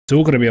It's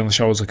all going to be on the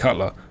shoulders of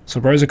Cutler. So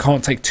Rosa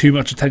can't take too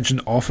much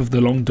attention off of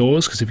the long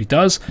doors, because if he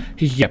does,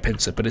 he can get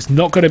pincered. But it's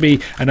not going to be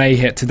an A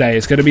hit today.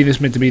 It's going to be this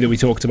mid to B that we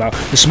talked about.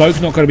 The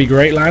smoke's not going to be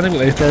great landing, but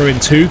they throw in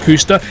 2.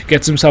 Koosta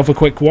gets himself a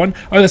quick 1.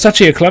 Oh, that's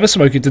actually a clever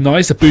smoke. It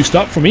denies the boost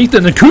up from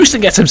Ethan, and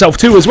Koosta gets himself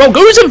 2 as well.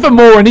 Goes in for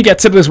more, and he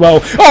gets it as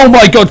well. Oh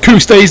my god,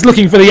 Koosta, he's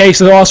looking for the ace.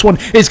 The last one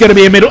is going to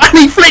be a middle, and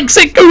he flicks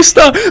it,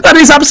 Koosta! That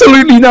is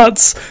absolutely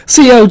nuts.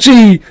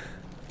 CLG,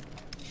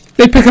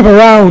 they pick up a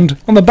round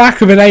on the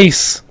back of an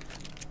ace.